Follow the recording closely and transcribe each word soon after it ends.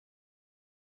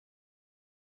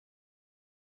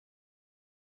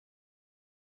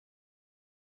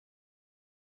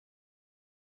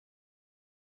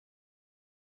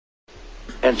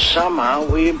And somehow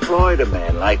we employed a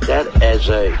man like that as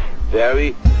a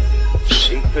very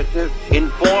secretive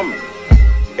informant.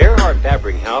 Erhard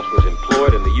Fabringhaus was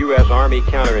employed in the U.S. Army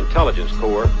Counterintelligence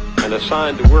Corps and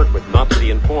assigned to work with Nazi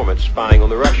informants spying on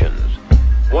the Russians.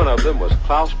 One of them was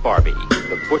Klaus Barbie,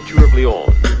 the Butcher of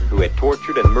Lyon, who had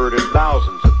tortured and murdered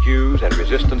thousands of Jews and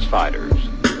resistance fighters.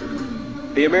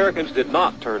 The Americans did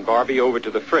not turn Barbie over to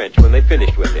the French when they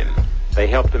finished with him. They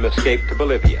helped him escape to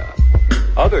Bolivia.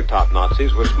 Other top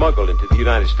Nazis were smuggled into the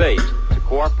United States to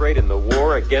cooperate in the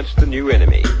war against the new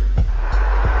enemy.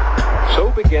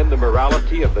 So began the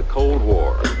morality of the Cold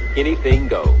War. Anything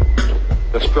goes.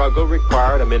 The struggle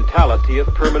required a mentality of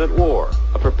permanent war,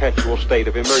 a perpetual state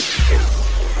of emergency.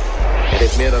 And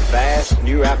it meant a vast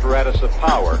new apparatus of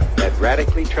power that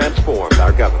radically transformed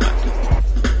our government.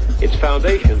 Its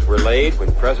foundations were laid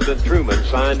when President Truman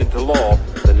signed into law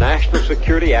the National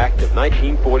Security Act of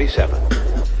 1947.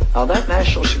 Now, that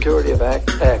National Security Act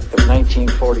of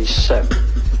 1947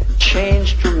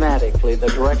 changed dramatically the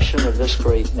direction of this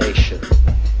great nation.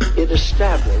 It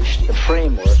established the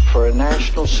framework for a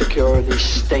national security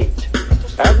state.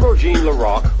 Admiral Jean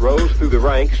LaRocque rose through the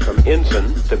ranks from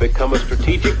ensign to become a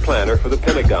strategic planner for the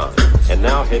Pentagon, and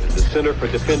now heads the Center for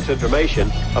Defense Information,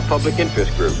 a public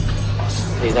interest group.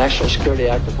 The National Security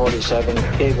Act of 47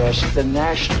 gave us the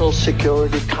National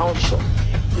Security Council.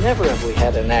 Never have we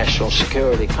had a National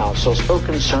Security Council so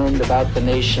concerned about the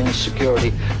nation's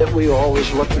security that we were always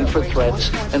looking for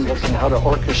threats and looking how to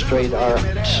orchestrate our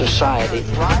society.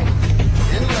 Right,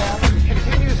 in left,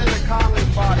 continues in the Congress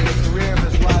body at the rear of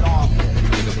his right arm.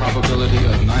 With a probability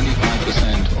of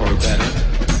 95% or better,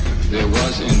 there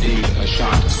was indeed a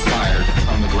shot fired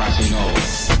from the grassy knoll.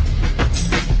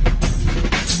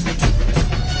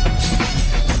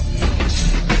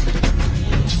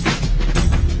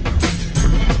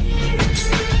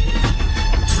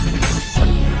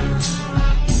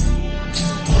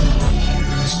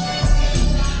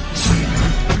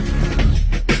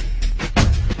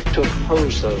 To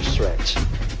oppose those threats.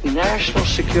 National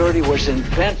security was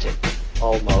invented,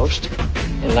 almost,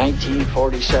 in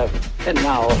 1947. And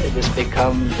now it has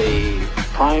become the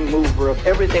prime mover of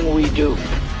everything we do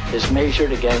is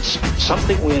measured against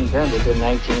something we invented in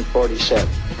 1947.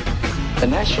 The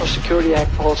National Security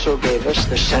Act also gave us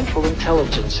the Central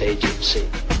Intelligence Agency.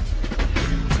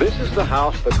 This is the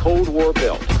house the Cold War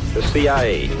built, the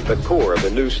CIA, the core of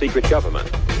the new secret government.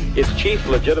 Its chief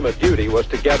legitimate duty was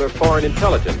to gather foreign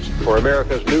intelligence for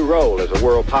America's new role as a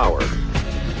world power.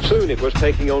 Soon it was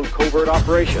taking on covert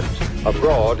operations,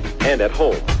 abroad and at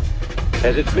home.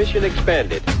 As its mission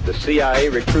expanded, the CIA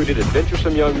recruited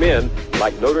adventuresome young men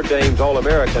like Notre Dame's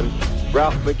All-American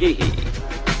Ralph McGehee.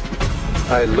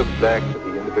 I look back at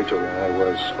the individual that I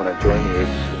was when I joined the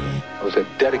agency. I was a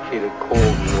dedicated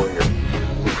Cold Warrior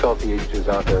who felt the agency was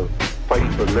out there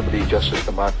fighting for liberty, justice,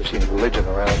 democracy, and religion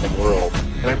around the world.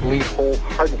 And I believe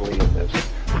wholeheartedly in this.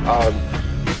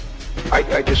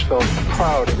 I just felt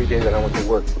proud every day that I went to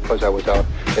work because I was out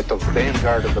at the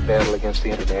vanguard of the battle against the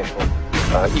international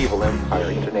evil empire,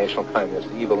 international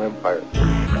communism, the evil empire.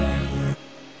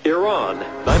 Iran,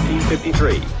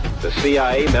 1953. The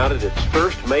CIA mounted its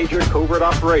first major covert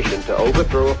operation to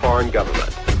overthrow a foreign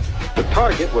government. The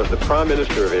target was the Prime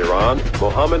Minister of Iran,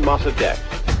 Mohammad Mossadegh.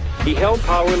 He held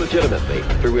power legitimately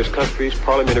through his country's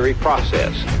parliamentary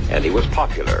process, and he was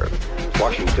popular.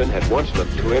 Washington had once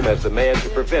looked to him as the man to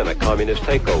prevent a communist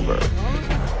takeover.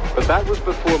 But that was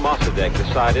before Mossadegh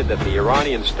decided that the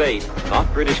Iranian state,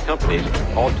 not British companies,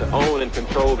 ought to own and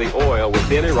control the oil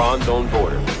within Iran's own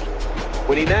borders.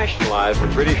 When he nationalized the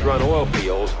British-run oil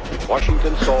fields,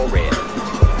 Washington saw red.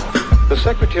 The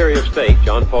Secretary of State,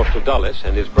 John Foster Dulles,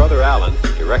 and his brother Alan,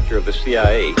 director of the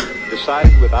CIA,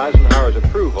 decided with Eisenhower's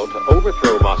approval to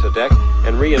overthrow Mossadegh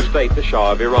and reinstate the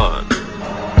Shah of Iran.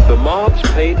 The mobs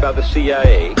paid by the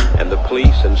CIA and the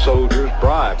police and soldiers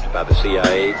bribed by the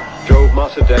CIA drove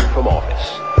Mossadegh from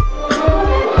office.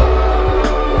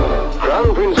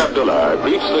 Crown Prince Abdullah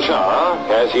greets the Shah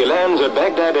as he lands at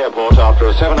Baghdad airport after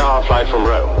a 7-hour flight from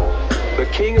Rome. The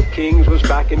King of Kings was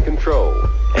back in control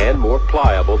and more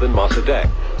pliable than Mossadegh.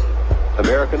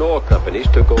 American oil companies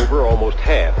took over almost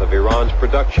half of Iran's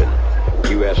production.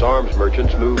 U.S. arms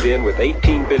merchants moved in with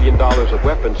 $18 billion of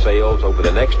weapon sales over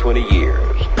the next 20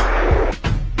 years.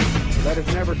 Let us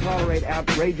never tolerate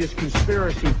outrageous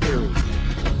conspiracy theories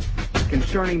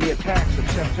concerning the attacks of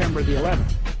September the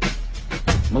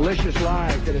 11th. Malicious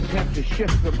lies that attempt to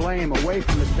shift the blame away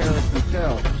from the terrorists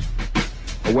themselves,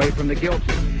 away from the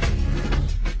guilty.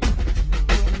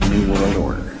 New World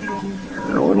Order.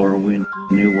 An order win,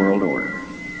 New World Order.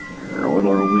 An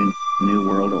order win, New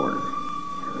World Order.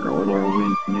 An order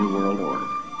win, New World Order.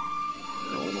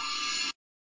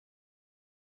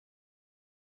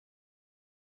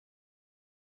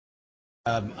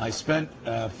 I spent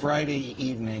Friday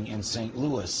evening in St.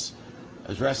 Louis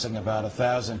addressing about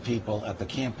 1,000 people at the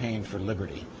Campaign for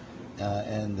Liberty.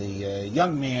 And the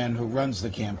young man who runs the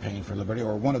Campaign for Liberty,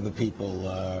 or one of the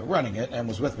people running it, and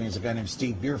was with me, is a guy named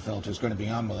Steve Bierfeld, who's going to be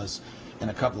on with us in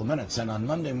a couple of minutes. And on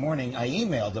Monday morning, I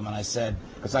emailed him and I said,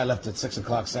 because I left at 6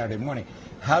 o'clock Saturday morning,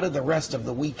 how did the rest of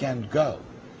the weekend go?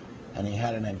 And he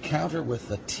had an encounter with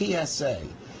the TSA,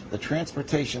 the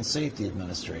Transportation Safety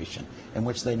Administration, in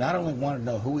which they not only wanted to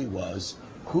know who he was,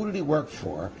 who did he work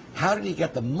for, how did he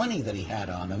get the money that he had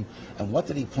on him, and what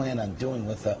did he plan on doing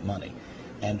with that money.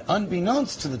 And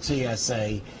unbeknownst to the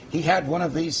TSA, he had one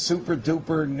of these super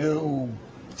duper new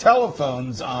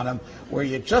telephones on him where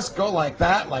you just go like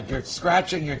that, like you're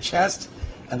scratching your chest,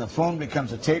 and the phone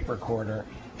becomes a tape recorder.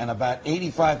 And about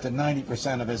 85 to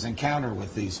 90% of his encounter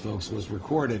with these folks was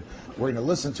recorded. We're going to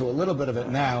listen to a little bit of it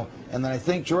now, and then I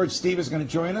think George Steve is going to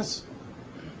join us.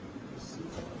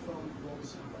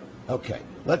 Okay,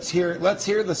 let's hear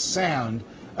the sound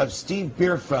of Steve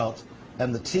Bierfeld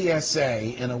and the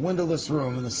TSA in a windowless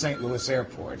room in the St. Louis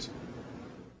airport.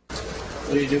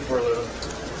 What do you do for a living?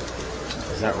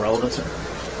 Is that relevant, sir?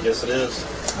 Yes, it is.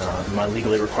 Am I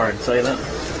legally required to tell you that?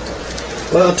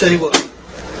 Well, I'll tell you what.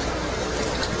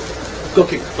 Go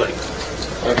kick the plate.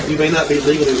 You may not be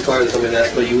legally required to tell me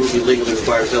that, but you will be legally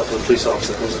required to tell the police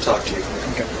officer that comes to talk to you.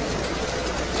 Okay.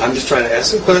 I'm just trying to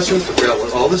ask some questions to figure out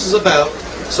what all this is about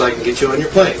so I can get you on your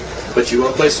plane. But you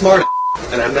want to play smart,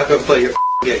 and I'm not going to play your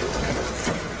game.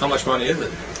 How much money is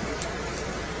it?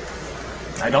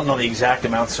 I don't know the exact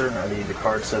amount, sir. The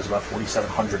card says about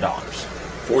 $4,700.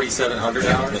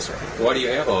 $4,700? Yes, sir. Why do you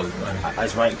have all this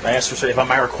money? I asked for, sir, if am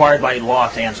I required by law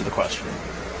to answer the question?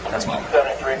 That's my.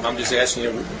 I'm just asking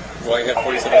you why you have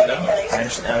 $4,700. I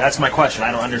understand. That's my question.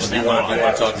 I don't understand. Do you want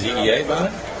to talk to DEA about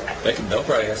it? They'll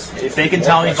probably ask. If they can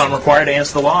tell me if I'm required to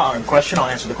answer the law or question, I'll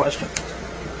answer the question.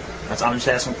 I'm just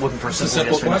asking, looking for a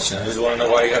simple question. I just want to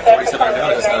know why you have $4,700.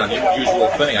 That's not an unusual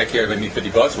thing. I care if I need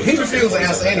 $50. He refused to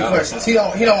answer any questions. He don't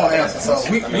want to answer. So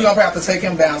we're going to have to take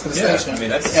him down to the station and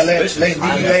let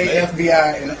DEA,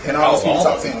 FBI, and all those people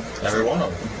talk to him. Every one of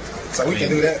them. So we can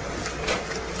do that.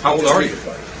 How old are you?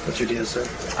 What's your deal, sir?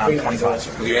 I'm 25,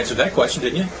 sir. Well, you answered that question,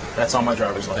 didn't you? That's on my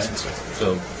driver's license.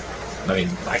 So, I mean,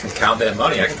 I can count that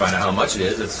money. I can find out how much it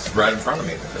is. It's right in front of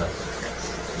me.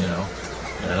 You know.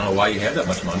 And I don't know why you have that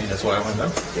much money. That's why I want to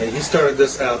know. Yeah, he started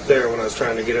this out there when I was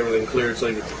trying to get everything cleared so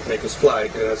he could make his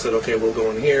flight. And I said, okay, we'll go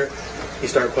in here. He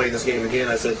started playing this game again.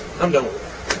 I said, I'm done with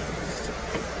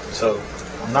it. So.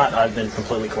 I've been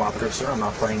completely cooperative, sir. I'm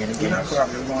not playing any games. You're not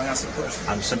cooperative. We're going to answer the question.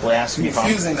 I'm simply asking if I'm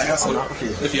refusing to answer. I'm not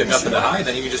refusing. If you have nothing to hide,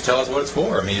 then you can just tell us what it's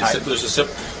for. I mean, you're going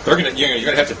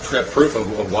to have to have proof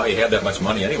of why you have that much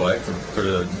money anyway for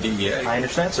the DEA. I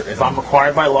understand, sir. If I'm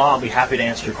required by law, I'll be happy to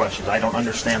answer your questions. I don't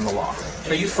understand the law.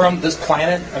 Are you from this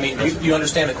planet? I mean, you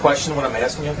understand the question when I'm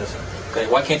asking you? Yes, sir. Okay,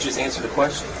 why can't you just answer the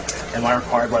question? Am I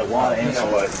required by law to answer? You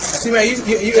know what? See, man,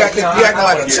 you acting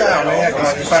like a child, man.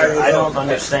 I don't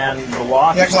understand the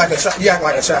law. You act like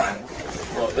a child.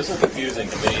 Well, this is confusing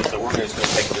to me, so we're just going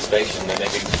to take it to the station, and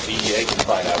maybe the DEA can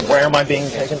find out. Where am I being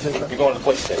taken to? You're going to the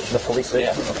police station. The police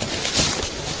station? Yeah.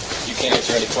 You can't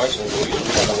answer any questions. We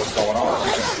don't know what's going on.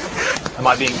 Am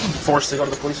I being forced to go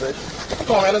to the police station?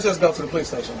 Come on, man, let's just go to the police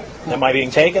station. Am I being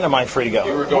taken or am I free to go?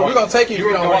 We're going to take you. You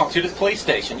were going to the police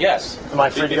station, yes. Am I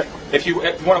free to go? If you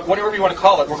want, whatever you want to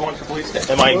call it, we're going to the police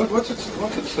station. What's it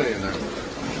saying there?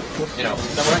 You know,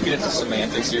 now we're not getting into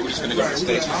semantics here. We're just going to go to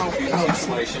the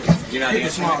station. You're not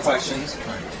answering any questions.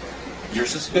 You're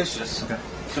suspicious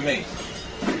to me.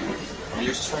 You're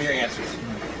just from your answers.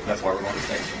 That's why we're going to the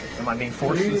station. Am I being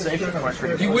forced to the station or am I free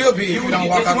to go? You will be if you don't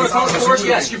walk out the station.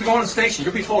 Yes, you'll be going to the station.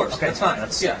 You'll be forced. Okay. That's fine.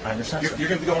 I understand. You're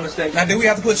going to be going to the station. Now, do we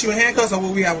have to put you in handcuffs or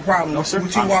will we have a problem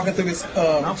with you walking through this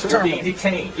terminal?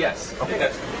 Detained, yes. Okay.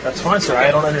 That's fine, sir.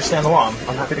 I don't understand the law.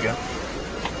 I'm happy to go.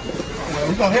 Well,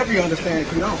 we're going to help you understand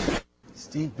if you don't.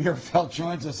 Steve Bierfeld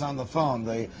joins us on the phone.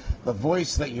 The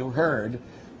voice that you heard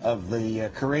of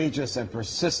the courageous and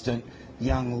persistent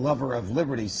young lover of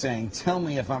liberty saying, tell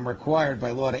me if I'm required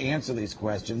by law to answer these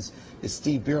questions, is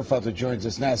Steve Bierfeld, who joins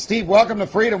us now. Steve, welcome to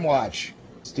Freedom Watch.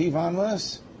 Steve on with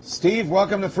us? Steve,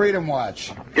 welcome to Freedom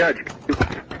Watch. Judge.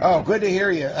 Oh, good to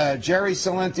hear you. Jerry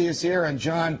Salenti is here and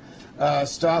John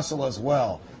Stossel as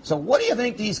well. So what do you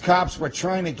think these cops were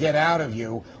trying to get out of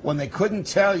you when they couldn't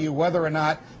tell you whether or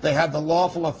not they had the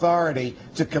lawful authority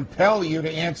to compel you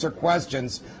to answer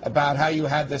questions about how you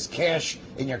had this cash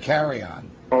in your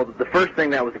carry-on? Well, the first thing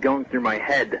that was going through my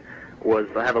head was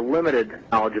I have a limited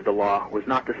knowledge of the law, was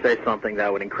not to say something that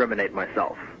would incriminate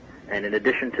myself. And in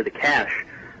addition to the cash,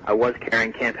 I was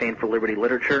carrying Campaign for Liberty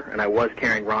literature, and I was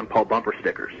carrying Ron Paul bumper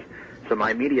stickers. So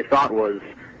my immediate thought was,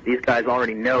 these guys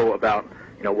already know about,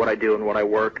 you know, what I do and what I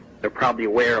work. They're probably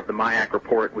aware of the MIAC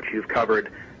report, which you've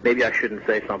covered. Maybe I shouldn't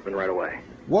say something right away.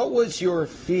 What was your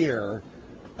fear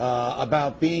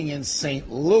about being in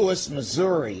St. Louis,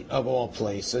 Missouri, of all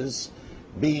places,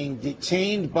 being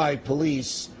detained by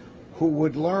police who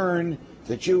would learn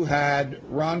that you had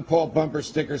Ron Paul bumper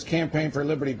stickers, Campaign for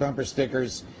Liberty bumper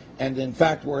stickers, and in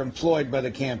fact were employed by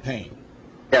the campaign?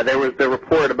 Yeah, there was the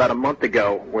report about a month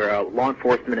ago where law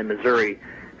enforcement in Missouri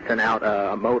sent out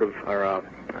a motive or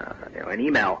an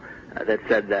email that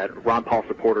said that Ron Paul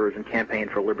supporters and Campaign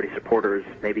for Liberty supporters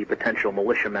may be potential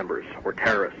militia members or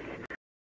terrorists.